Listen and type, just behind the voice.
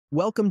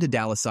Welcome to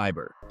Dallas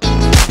Cyber,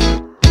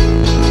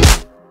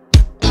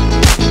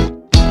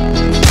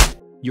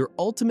 your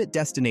ultimate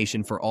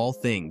destination for all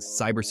things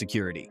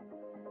cybersecurity.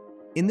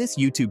 In this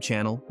YouTube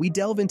channel, we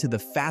delve into the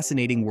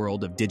fascinating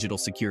world of digital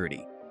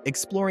security,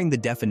 exploring the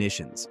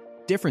definitions,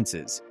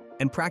 differences,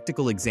 and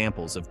practical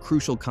examples of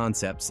crucial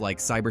concepts like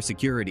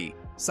cybersecurity,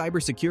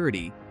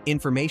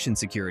 information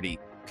security,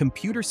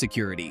 computer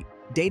security,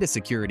 data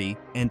security,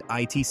 and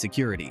IT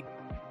security.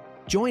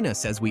 Join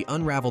us as we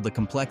unravel the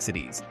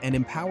complexities and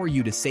empower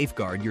you to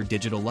safeguard your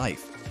digital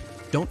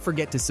life. Don't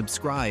forget to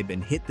subscribe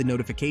and hit the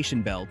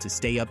notification bell to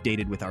stay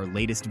updated with our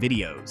latest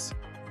videos.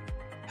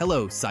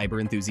 Hello, cyber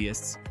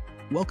enthusiasts.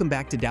 Welcome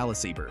back to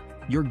Dallas Cyber,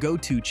 your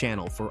go-to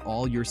channel for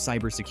all your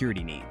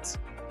cybersecurity needs.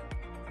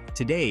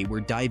 Today,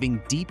 we're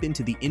diving deep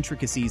into the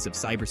intricacies of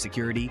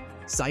cybersecurity,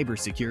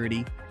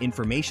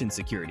 information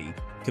security,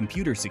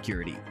 computer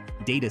security,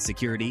 data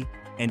security,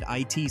 and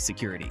IT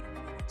security.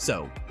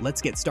 So,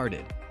 let's get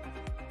started.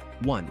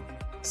 1.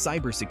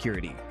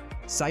 Cybersecurity.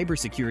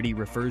 Cybersecurity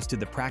refers to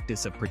the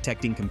practice of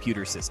protecting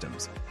computer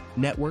systems,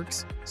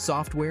 networks,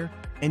 software,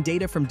 and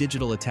data from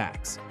digital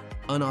attacks,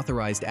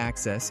 unauthorized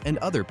access, and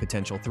other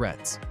potential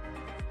threats.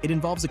 It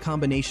involves a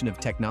combination of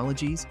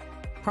technologies,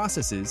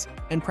 processes,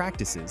 and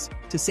practices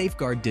to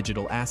safeguard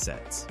digital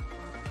assets.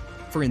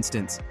 For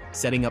instance,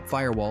 setting up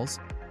firewalls,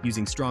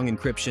 using strong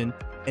encryption,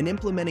 and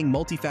implementing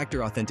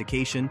multi-factor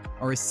authentication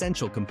are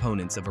essential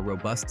components of a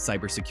robust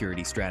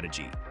cybersecurity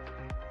strategy.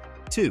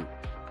 2.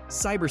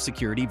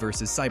 Cybersecurity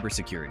versus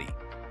cybersecurity.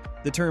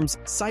 The terms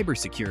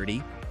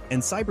cybersecurity and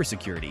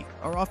cybersecurity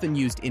are often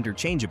used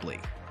interchangeably,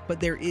 but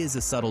there is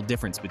a subtle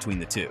difference between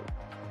the two.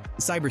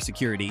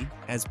 Cybersecurity,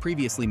 as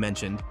previously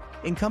mentioned,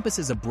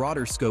 encompasses a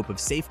broader scope of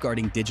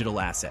safeguarding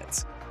digital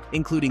assets,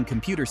 including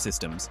computer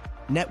systems,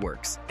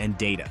 networks, and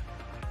data.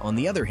 On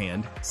the other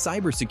hand,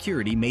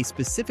 cybersecurity may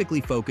specifically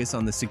focus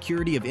on the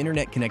security of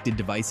internet-connected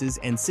devices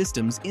and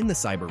systems in the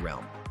cyber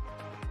realm.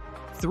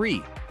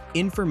 3.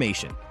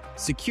 Information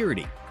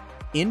security.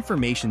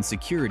 Information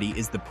security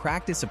is the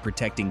practice of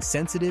protecting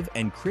sensitive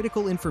and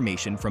critical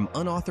information from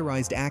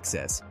unauthorized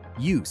access,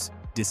 use,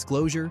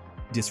 disclosure,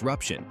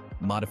 disruption,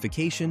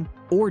 modification,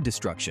 or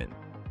destruction.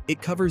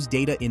 It covers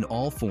data in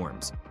all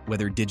forms,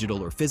 whether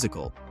digital or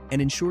physical,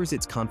 and ensures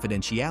its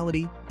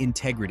confidentiality,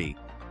 integrity,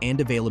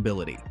 and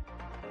availability.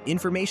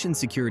 Information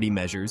security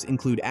measures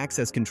include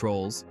access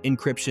controls,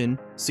 encryption,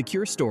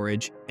 secure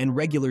storage, and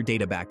regular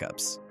data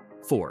backups.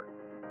 4.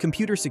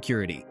 Computer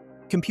security.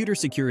 Computer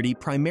security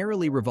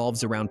primarily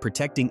revolves around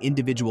protecting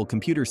individual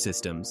computer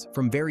systems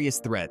from various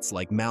threats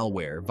like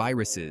malware,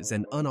 viruses,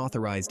 and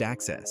unauthorized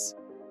access.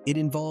 It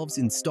involves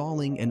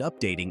installing and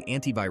updating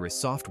antivirus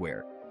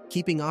software,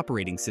 keeping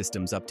operating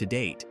systems up to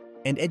date,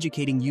 and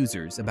educating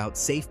users about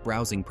safe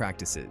browsing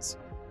practices.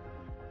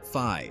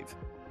 5.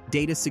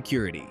 Data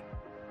security.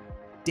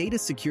 Data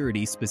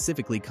security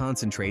specifically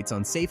concentrates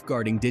on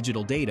safeguarding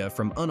digital data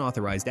from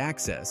unauthorized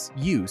access,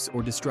 use,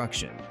 or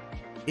destruction.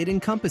 It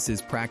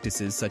encompasses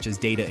practices such as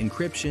data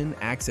encryption,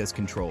 access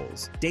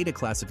controls, data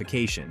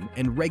classification,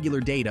 and regular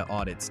data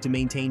audits to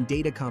maintain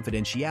data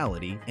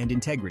confidentiality and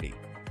integrity.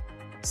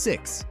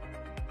 6.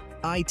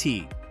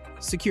 IT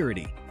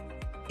security.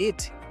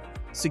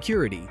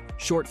 Security,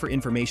 short for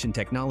information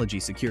technology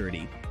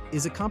security,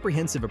 is a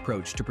comprehensive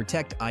approach to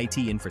protect IT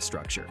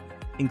infrastructure,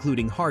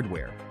 including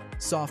hardware,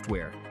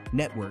 software,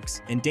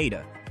 networks, and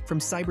data from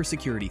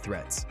cybersecurity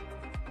threats.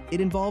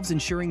 It involves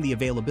ensuring the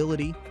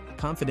availability,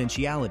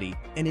 confidentiality,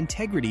 and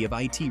integrity of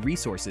IT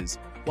resources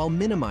while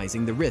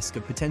minimizing the risk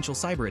of potential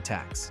cyber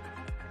attacks.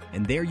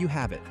 And there you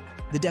have it,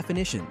 the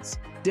definitions,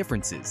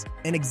 differences,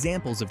 and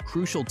examples of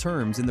crucial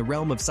terms in the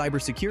realm of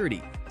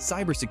cybersecurity,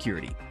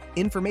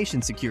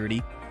 information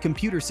security,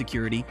 computer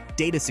security,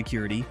 data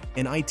security,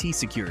 and IT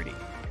security.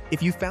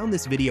 If you found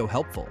this video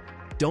helpful,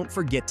 don't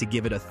forget to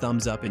give it a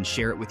thumbs up and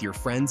share it with your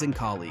friends and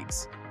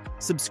colleagues.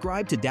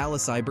 Subscribe to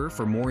Dallas Cyber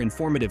for more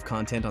informative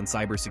content on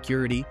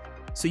cybersecurity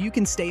so you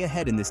can stay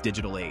ahead in this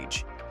digital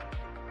age.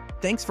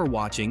 Thanks for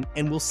watching,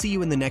 and we'll see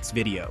you in the next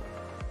video.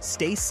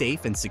 Stay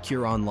safe and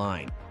secure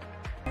online.